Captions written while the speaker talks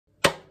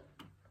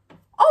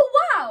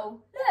Wow,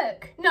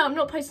 look. No, I'm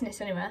not posting this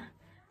anywhere.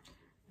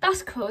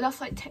 That's cool, that's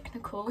like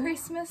technical.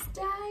 Christmas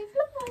Day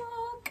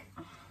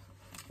vlog.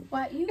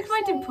 What you Look at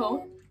my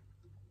dimple.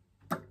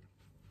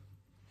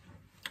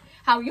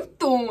 How you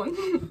doing?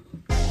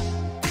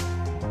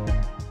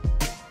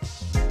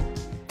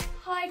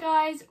 Hi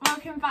guys,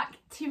 welcome back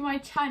to my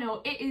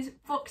channel. It is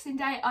Boxing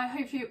Day. I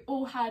hope you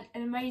all had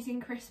an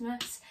amazing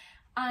Christmas,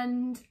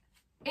 and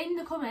in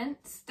the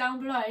comments down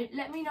below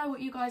let me know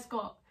what you guys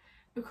got,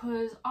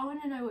 because I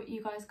want to know what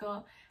you guys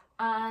got,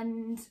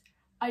 and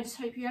I just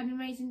hope you had an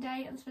amazing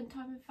day and spent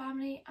time with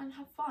family and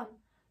have fun.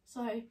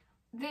 So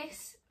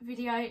this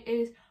video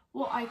is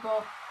what I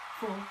got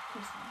for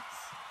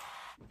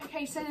Christmas.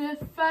 Okay, so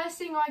the first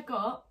thing I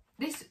got,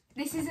 this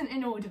isn't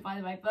in order by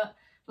the way, but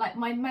like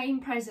my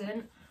main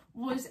present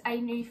was a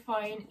new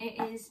phone.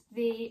 It is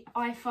the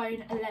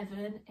iPhone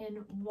 11 in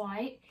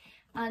white,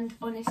 and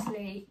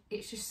honestly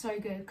it's just so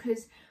good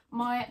because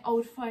my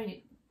old phone,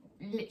 it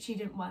literally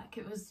didn't work.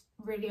 It was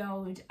really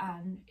old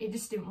and it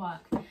just didn't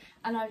work,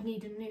 and I've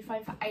needed a new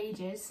phone for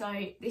ages, so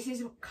this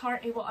is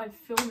currently what I'm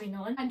filming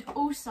on. And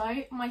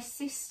also my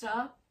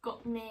sister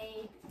got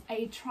me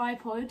a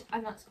tripod,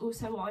 and that's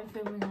also what I'm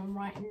filming on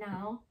right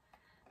now,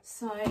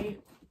 so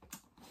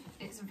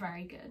it's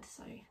very good,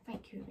 so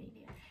thank you,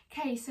 Amelia.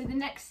 Okay, so the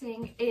next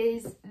thing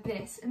is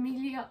this.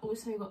 Amelia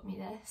also got me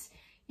this.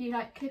 You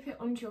like clip it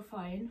onto your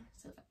phone,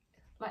 so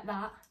like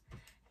that,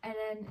 and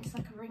then it's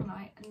like a ring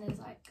light, and there's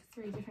like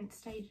 3 different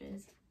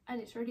stages,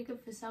 and it's really good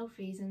for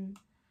selfies and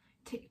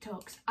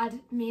TikToks. Add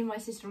me and my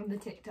sister on the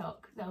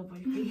TikTok, they'll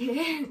both be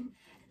here.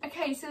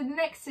 Okay, so the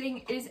next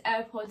thing is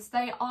AirPods.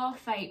 They are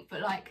fake,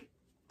 but like,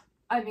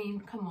 I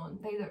mean, come on,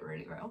 they look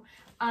really real,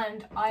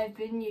 and I've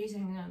been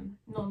using them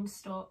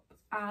non-stop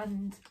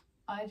and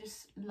I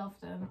just love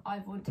them.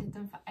 I've wanted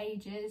them for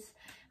ages,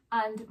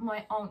 and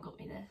my aunt got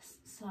me this,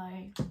 so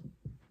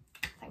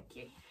thank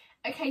you.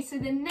 Okay, so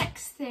the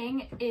next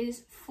thing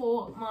is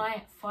for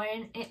my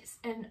phone. It's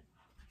an,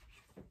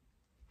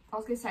 I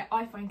was gonna say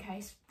iPhone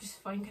case,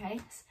 just phone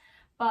case,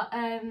 but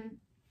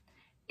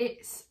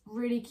it's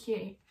really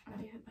cute. Let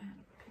me put my hand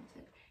up against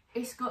it.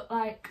 It's got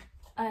like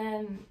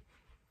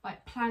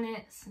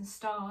planets and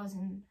stars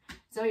and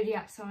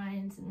zodiac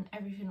signs and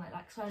everything like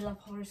that, so I love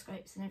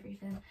horoscopes and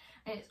everything.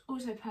 And it's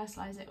also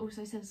personalised. It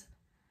also says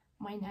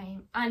my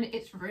name, and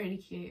it's really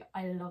cute.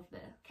 I love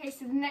this. Okay,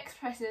 so the next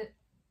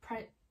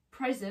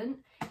present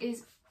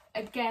is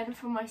again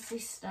from my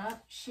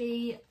sister.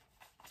 She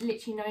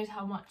literally knows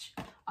how much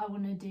I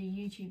want to do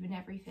YouTube and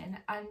everything,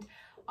 and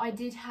I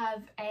did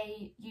have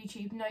a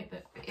YouTube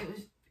notebook, but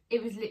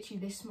it was literally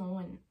this small,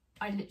 and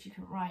I literally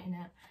couldn't write in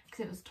it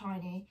because it was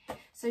tiny.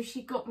 So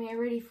she got me a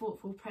really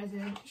thoughtful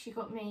present. She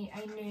got me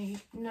a new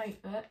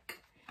notebook,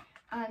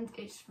 and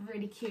it's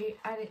really cute,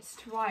 and it's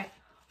to write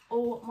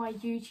all my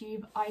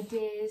YouTube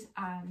ideas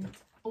and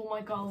all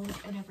my goals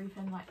and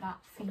everything like that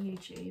for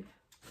YouTube.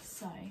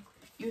 So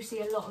you'll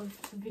see a lot of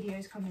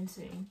videos coming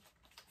soon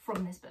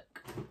from this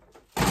book.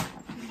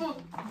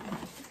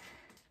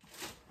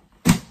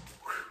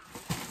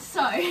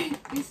 So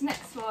this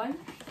next one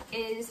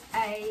is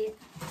a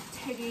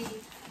teddy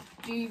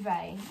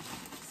duvet.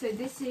 So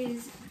this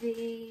is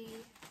the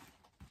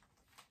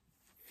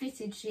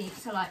fitted sheet,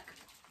 so like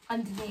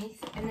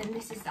underneath, and then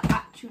this is the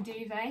actual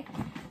duvet,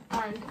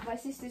 and my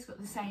sister's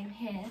got the same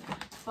here,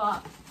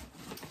 but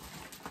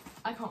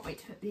I can't wait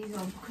to put these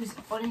on because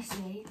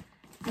honestly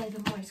they're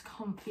the most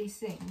comfiest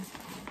things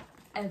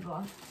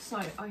ever, so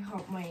I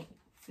can't wait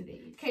for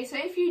these. Okay, so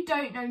if you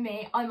don't know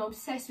me, I'm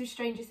obsessed with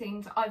Stranger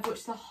Things. I've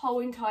watched the whole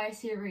entire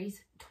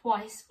series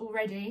twice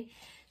already.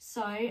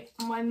 So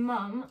my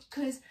mum,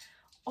 because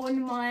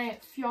on my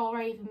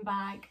Fjällräven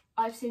bag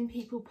I've seen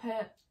people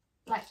put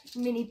like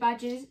mini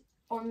badges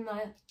on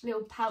the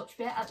little pouch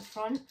bit at the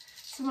front,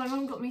 so my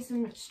mum got me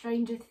some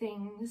Stranger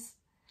Things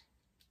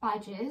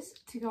badges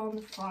to go on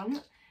the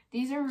front.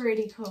 These are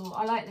really cool.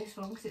 I like this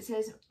one because it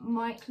says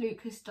Mike,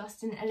 Lucas,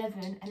 Dustin,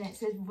 11, and it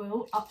says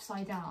Will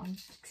upside down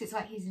because it's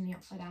like he's in the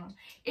upside down.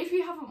 If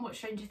you haven't watched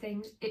Stranger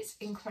Things, it's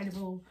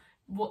incredible.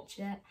 Watch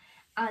it.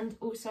 And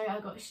also I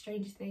got a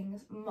Stranger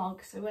Things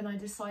mug, so when I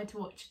decide to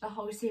watch the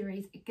whole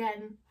series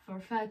again for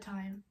a 3rd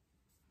time,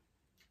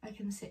 I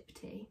can sip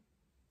tea.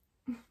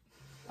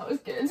 That was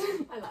good.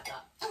 I like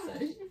that.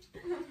 So.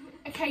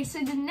 Okay, so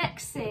the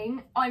next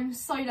thing, I'm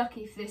so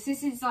lucky for this.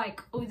 This is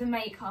like all the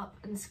makeup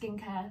and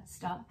skincare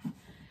stuff.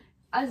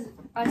 As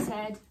I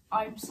said,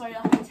 I'm so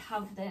lucky to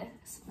have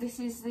this. This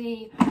is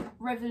the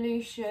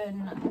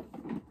Revolution,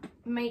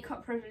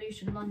 Makeup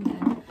Revolution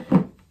London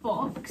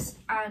box,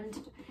 and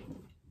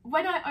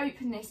when I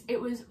opened this,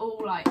 it was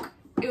all like,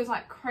 it was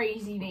like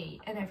crazy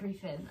neat and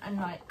everything, and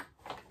like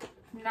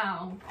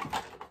now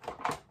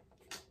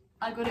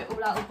I got it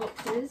all out of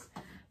boxes.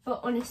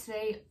 But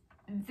honestly,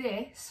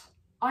 this,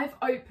 I've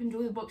opened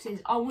all the boxes.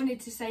 I wanted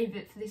to save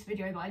it for this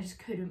video, but I just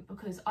couldn't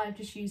because I've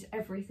just used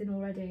everything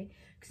already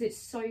because it's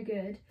so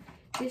good.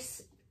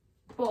 This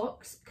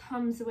box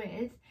comes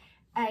with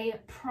a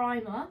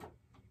primer,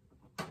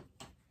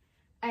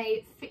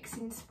 a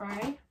fixing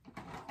spray.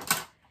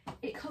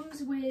 It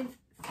comes with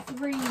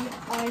three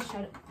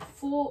eyeshadow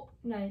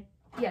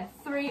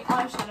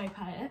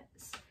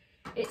palettes.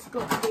 It's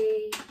got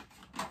the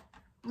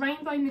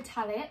Rainbow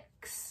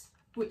Metallics,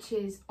 which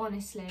is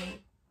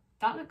honestly,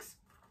 that looks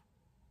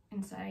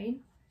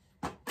insane.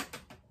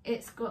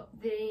 It's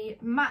got the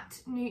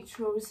Matte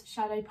Neutrals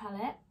shadow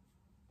palette,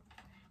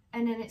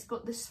 and then it's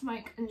got the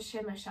Smoke and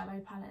Shimmer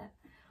shadow palette.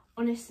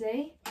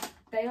 Honestly,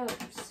 they are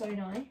so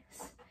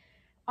nice.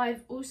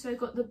 I've also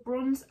got the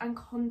Bronze and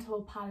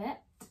Contour palette,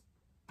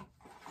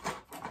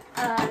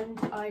 and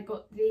I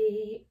got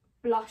the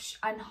Blush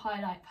and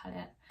Highlight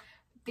palette.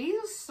 These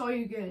are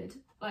so good,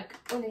 like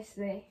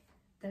honestly,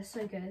 they're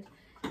so good.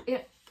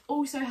 It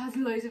also has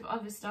loads of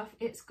other stuff.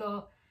 It's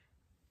got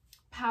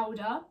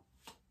powder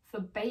for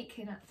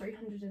baking at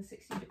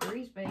 360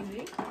 degrees,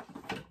 baby.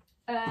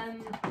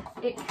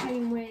 It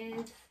came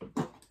with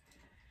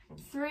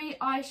 3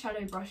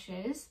 eyeshadow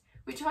brushes,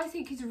 which I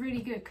think is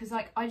really good because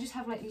like I just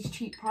have like these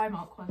cheap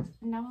Primark ones.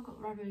 Now I've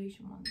got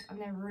Revolution ones and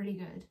they're really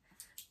good.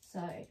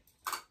 So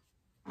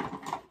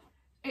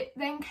it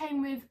then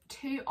came with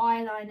 2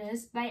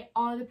 eyeliners. They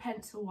are the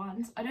pencil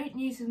ones. I don't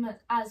use them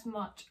as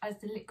much as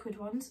the liquid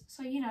ones,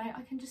 so you know,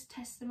 I can just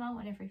test them out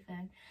and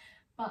everything.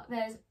 But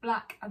there's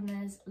black and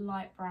there's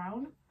light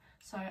brown.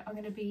 So I'm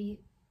going to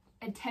be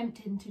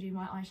attempting to do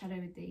my eyeshadow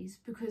with these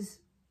because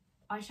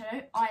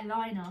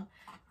eyeliner,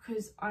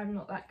 because I'm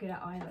not that good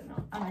at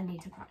eyeliner and I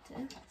need to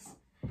practice.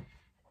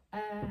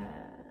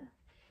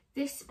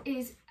 This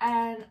is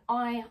an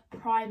eye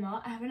primer.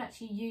 I haven't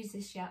actually used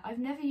this yet. I've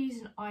never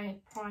used an eye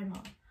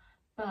primer,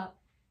 but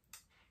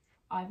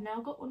I've now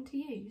got one to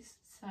use,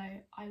 so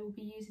I will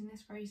be using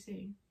this very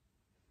soon.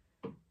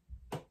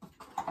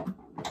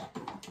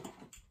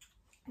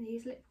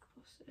 These lip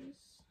glosses.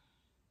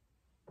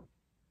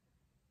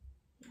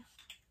 Yeah.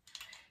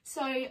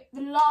 So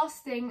the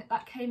last thing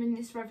that came in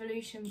this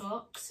Revolution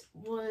box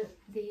were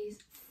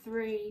these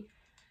 3,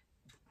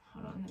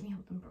 hold on, let me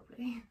hold them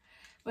properly,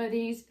 were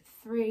these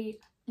 3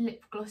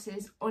 lip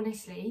glosses.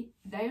 Honestly,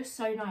 they are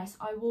so nice.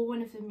 I wore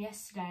one of them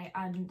yesterday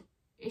and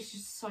it's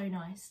just so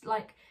nice.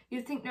 Like,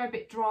 you'd think they're a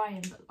bit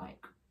drying, but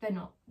like they're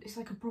not. It's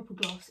like a proper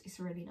gloss. It's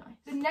really nice.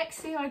 The next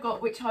thing I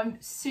got, which I'm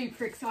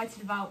super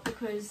excited about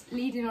because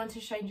leading on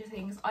to Stranger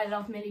Things, I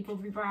love Millie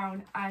Bobby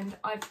Brown and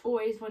I've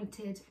always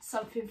wanted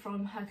something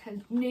from her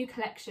new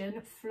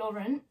collection,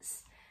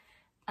 Florence,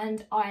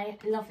 and I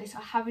love this.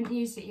 I haven't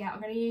used it yet.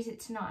 I'm going to use it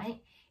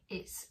tonight.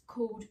 It's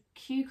called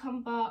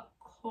Cucumber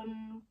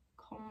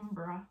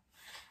Combra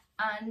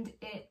and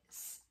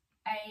it's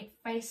a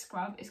face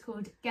scrub. It's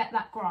called Get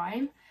That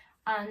Grime,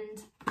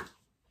 and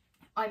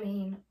I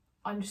mean,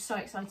 I'm just so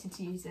excited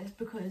to use this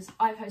because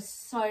I've heard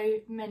so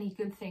many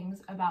good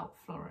things about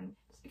Florence.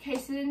 Okay,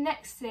 so the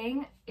next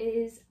thing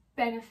is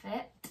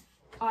Benefit.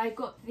 I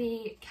got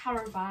the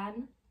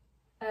Caravan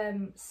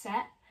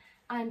set,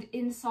 and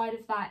inside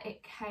of that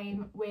it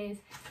came with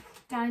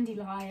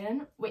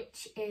Dandelion,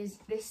 which is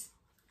this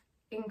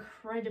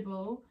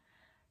incredible,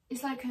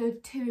 it's like a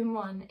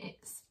 2-in-1.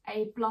 It's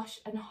a blush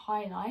and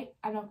highlight,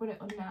 and I've got it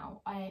on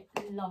now. I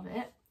love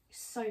it. It's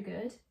so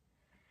good.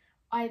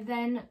 I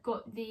then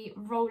got the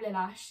Roller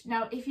Lash.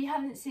 Now, if you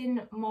haven't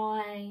seen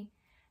my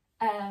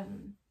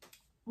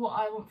what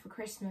I want for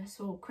Christmas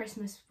or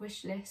Christmas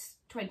wish list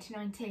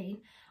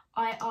 2019,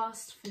 I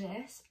asked for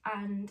this,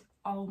 and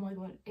oh my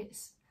god,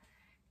 it's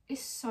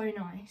so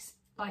nice.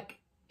 Like,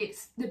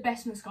 it's the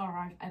best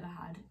mascara I've ever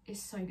had.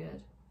 It's so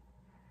good.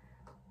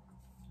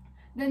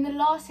 Then the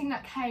last thing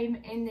that came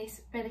in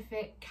this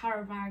Benefit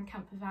Caravan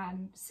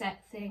Campervan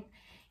set thing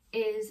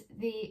is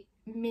the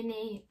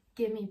mini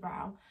Gimme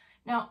Brow.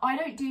 Now, I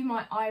don't do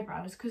my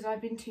eyebrows because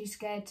I've been too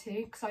scared to,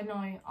 because I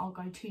know I'll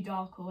go too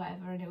dark or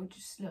whatever and it will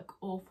just look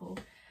awful.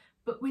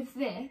 But with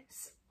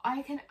this,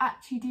 I can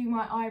actually do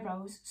my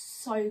eyebrows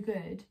so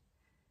good.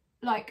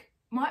 Like,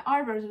 my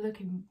eyebrows are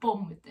looking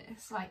bomb with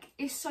this. Like,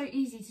 it's so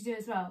easy to do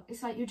as well.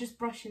 It's like you're just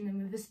brushing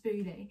them with a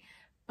spoolie,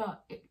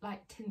 but it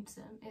like tints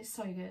them. It's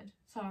so good,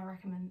 so I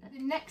recommend it.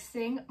 The next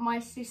thing my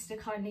sister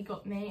kindly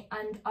got me,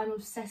 and I'm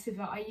obsessed with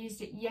it. I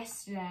used it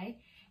yesterday.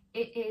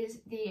 It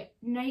is the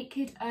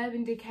Naked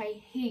Urban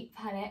Decay Heat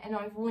Palette, and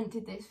I've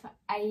wanted this for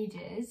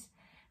ages.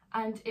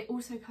 And it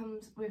also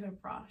comes with a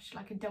brush,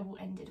 like a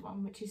double-ended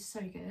one, which is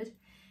so good.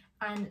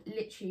 And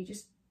literally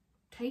just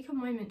take a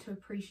moment to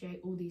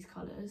appreciate all these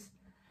colours.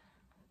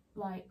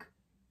 Like,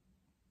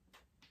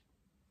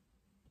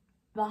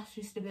 that's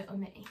just a bit of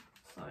me,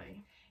 so.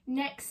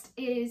 Next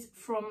is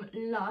from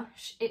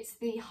Lush. It's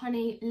the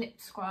Honey Lip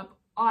Scrub.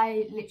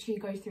 I literally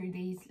go through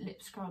these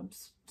lip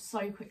scrubs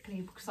so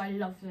quickly because I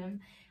love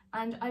them.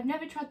 And I've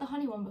never tried the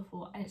honey one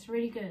before and it's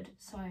really good,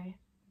 so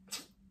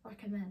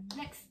recommend.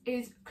 Next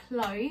is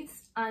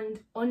clothes, and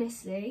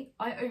honestly,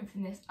 I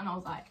opened this and I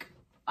was like,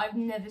 I've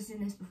never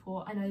seen this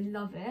before and I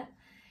love it.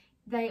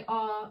 They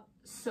are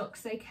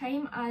socks. They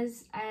came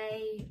as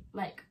a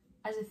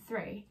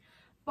 3,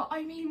 but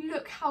I mean,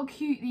 look how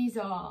cute these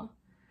are.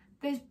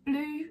 There's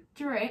blue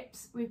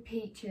drips with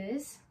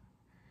peaches.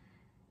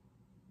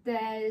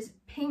 There's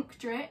pink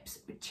drips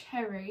with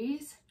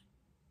cherries.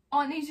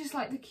 Aren't these just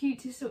like the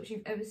cutest socks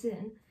you've ever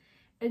seen?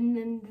 And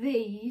then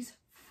these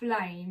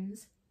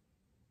flames.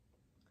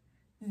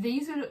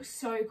 These would look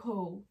so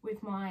cool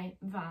with my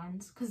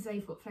Vans because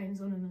they've got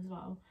flames on them as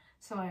well.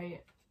 So I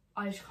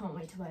just can't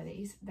wait to wear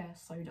these. They're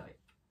so dope.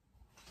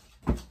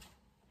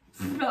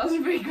 That was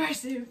really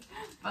aggressive.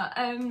 But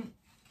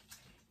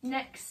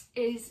next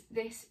is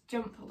this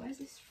jumper. Where's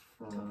this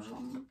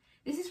from?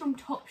 This is from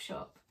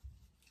Topshop.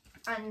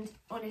 And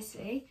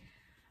honestly,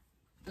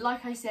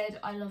 like I said,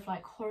 I love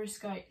like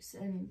horoscopes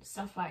and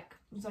stuff like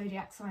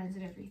zodiac signs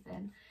and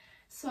everything.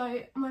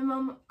 So my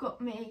mum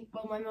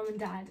and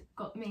dad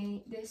got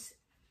me this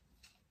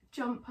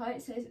jumper.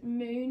 It says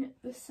moon,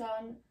 the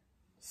sun,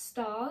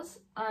 stars,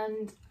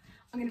 and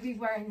I'm going to be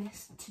wearing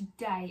this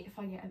today if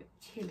I get a bit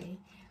chilly.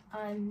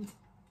 And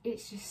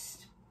it's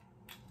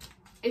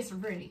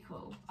really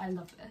cool. I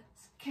love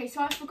this. Okay,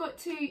 so I forgot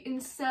to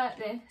insert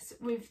this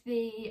with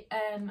the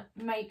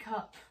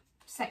makeup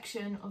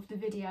section of the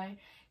video.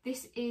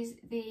 This is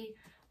the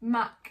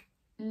MAC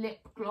lip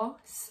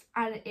gloss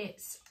and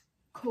it's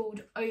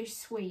called Oh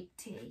Sweet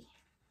Tea.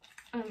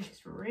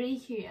 It's really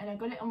cute and I've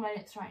got it on my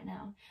lips right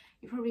now.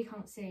 You probably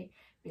can't see,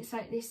 but it's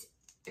like this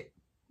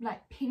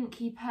like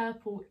pinky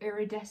purple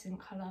iridescent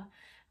colour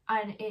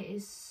and it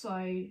is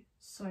so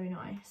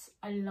nice.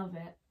 I love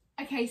it.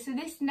 Okay, so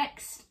this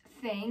next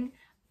thing,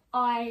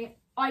 I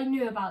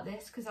knew about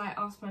this because I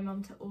asked my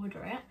mum to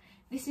order it.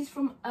 This is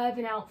from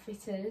Urban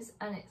Outfitters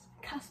and it's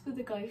Casper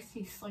the Ghost.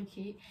 He's so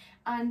cute.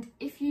 And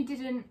if you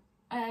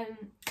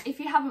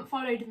haven't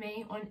followed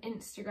me on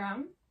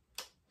Instagram,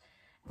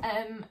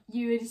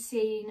 you would have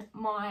seen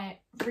my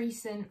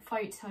recent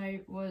photo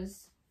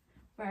was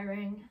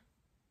wearing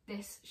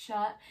this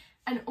shirt,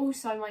 and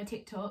also my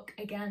TikTok,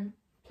 again,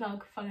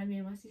 plug, follow me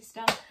and my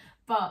sister.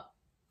 But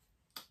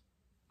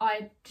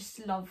I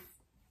love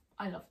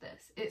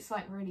this. It's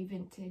like really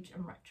vintage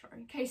and retro.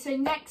 Okay, so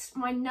next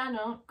my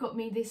nana got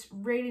me this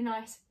really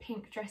nice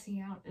pink dressing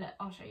gown. Look,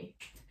 I'll show you.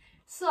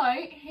 So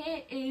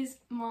here is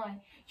my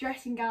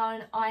dressing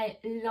gown. I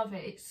love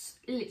it. It's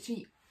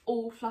literally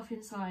all fluff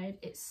inside.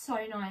 It's so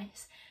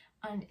nice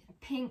and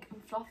pink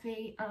and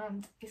fluffy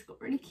and it's got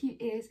really cute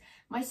ears.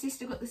 My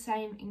sister got the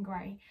same in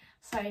grey.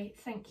 So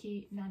thank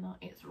you, Nana.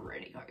 It's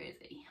really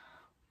cozy.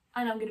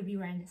 And I'm going to be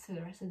wearing this for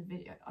the rest of the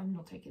video. I'm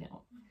not taking it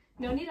off.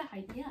 No need to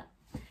hide yet.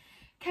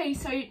 Okay,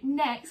 so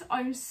next,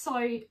 I'm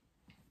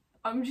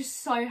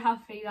just so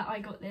happy that I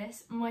got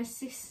this. My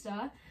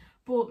sister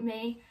bought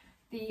me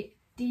the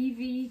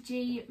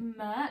DVG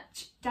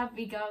merch,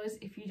 Davy Girls.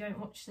 If you don't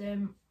watch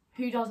them,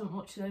 who doesn't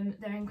watch them?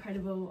 They're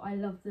incredible. I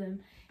love them.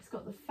 It's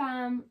got the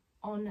fam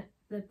on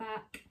the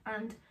back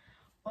and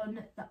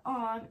on the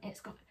arm.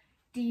 It's got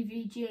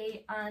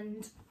DVG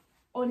and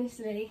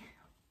honestly,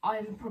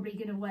 I'm probably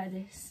going to wear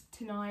this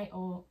tonight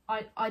or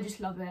I just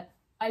love it.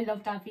 I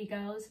love Davy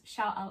Girls.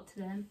 Shout out to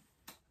them.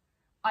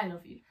 I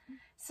love you.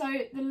 So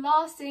the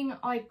last thing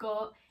I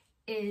got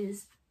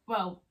is,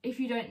 well, if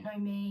you don't know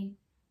me,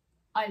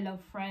 I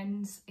love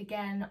Friends.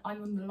 Again,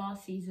 I'm on the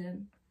last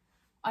season.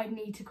 I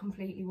need to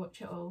completely watch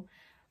it all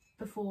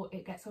before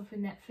it gets off of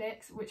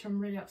Netflix, which I'm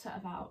really upset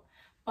about.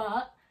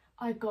 But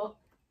I got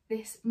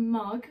this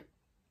mug,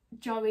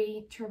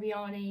 Joey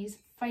Tribbiani's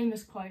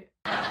famous quote.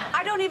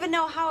 I don't even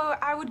know how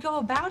I would go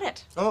about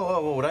it.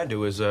 Oh, well, what I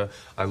do is I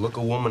look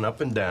a woman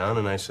up and down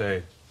and I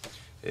say,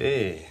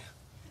 hey,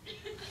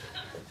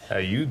 how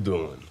you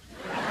doing?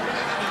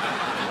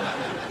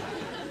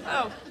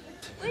 Oh,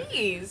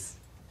 please.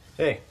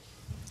 Hey,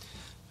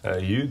 how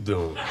you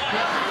doing?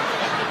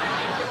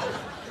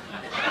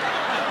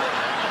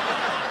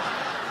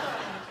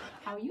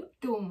 How you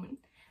doing?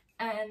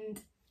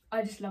 And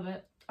I just love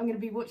it. I'm going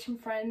to be watching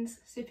Friends,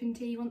 sipping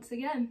tea once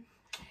again.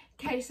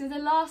 Okay, so the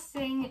last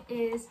thing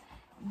is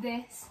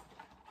this.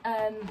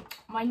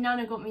 My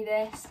nana got me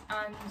this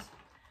and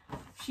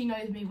she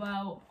knows me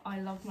well. I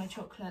love my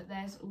chocolate.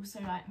 There's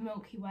also like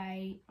Milky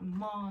Way and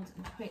Mars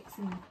and Twix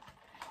and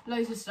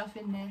loads of stuff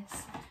in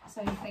this.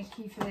 So thank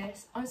you for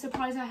this. I'm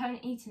surprised I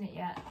haven't eaten it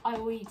yet. I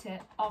will eat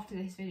it after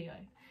this video.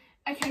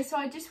 Okay, so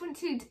I just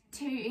wanted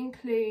to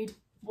include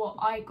what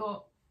I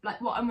got,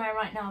 like what I'm wearing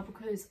right now,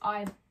 because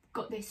I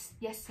got this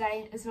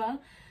yesterday as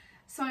well.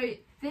 So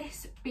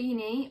this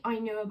beanie I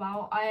knew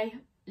about. I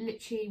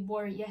literally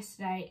wore it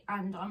yesterday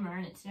and I'm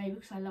wearing it today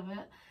because I love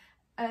it.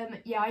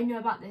 Yeah, I knew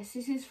about this.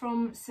 This is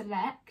from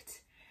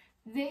Select.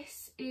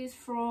 This is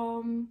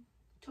from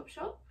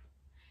Topshop.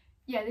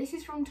 Yeah, this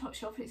is from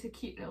Topshop. It's a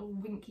cute little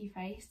winky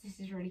face. This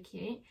is really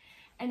cute.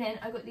 And then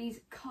I got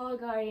these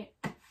cargo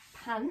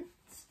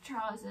pants,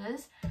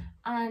 trousers,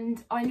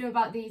 and I knew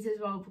about these as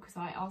well because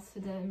I asked for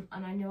them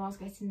and I knew I was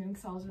getting them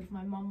because I was with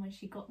my mum when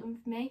she got them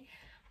for me.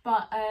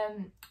 But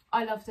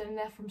I love them.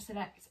 They're from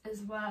Select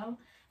as well.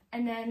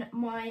 And then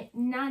my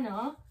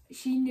nana,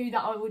 she knew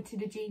that I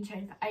wanted a jean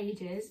chain for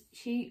ages.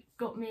 She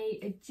got me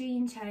a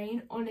jean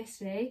chain.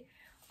 Honestly,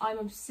 I'm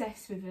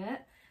obsessed with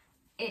it.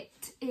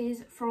 It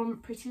is from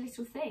Pretty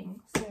Little Thing,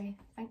 so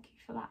thank you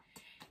for that.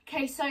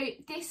 Okay, so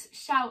this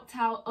shout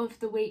out of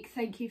the week,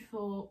 thank you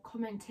for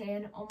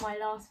commenting on my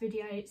last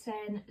video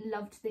saying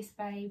loved this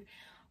babe.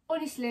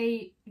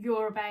 Honestly,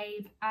 you're a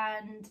babe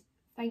and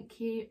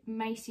thank you,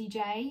 Macy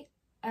J.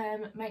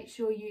 Make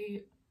sure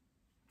you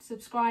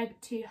subscribe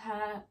to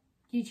her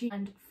YouTube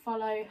and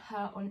follow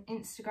her on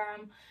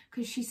Instagram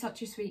because she's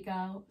such a sweet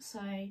girl.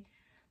 So,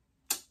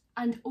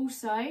 and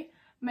also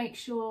make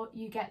sure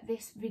you get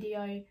this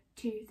video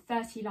to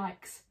 30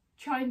 likes.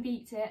 Try and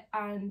beat it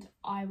and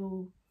I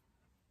will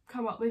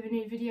come up with a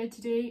new video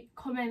to do.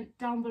 Comment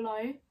down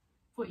below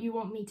what you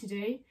want me to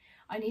do.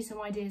 I need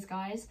some ideas,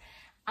 guys.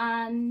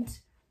 And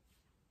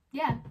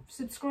yeah,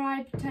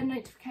 subscribe, turn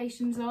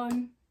notifications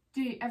on,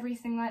 do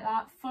everything like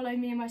that. Follow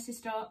me and my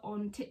sister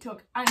on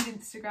TikTok and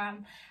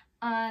Instagram,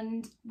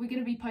 and we're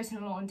going to be posting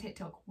a lot on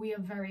TikTok. We are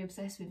very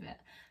obsessed with it.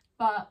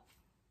 But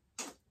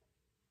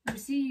we'll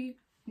see you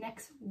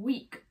next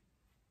week.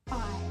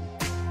 Bye.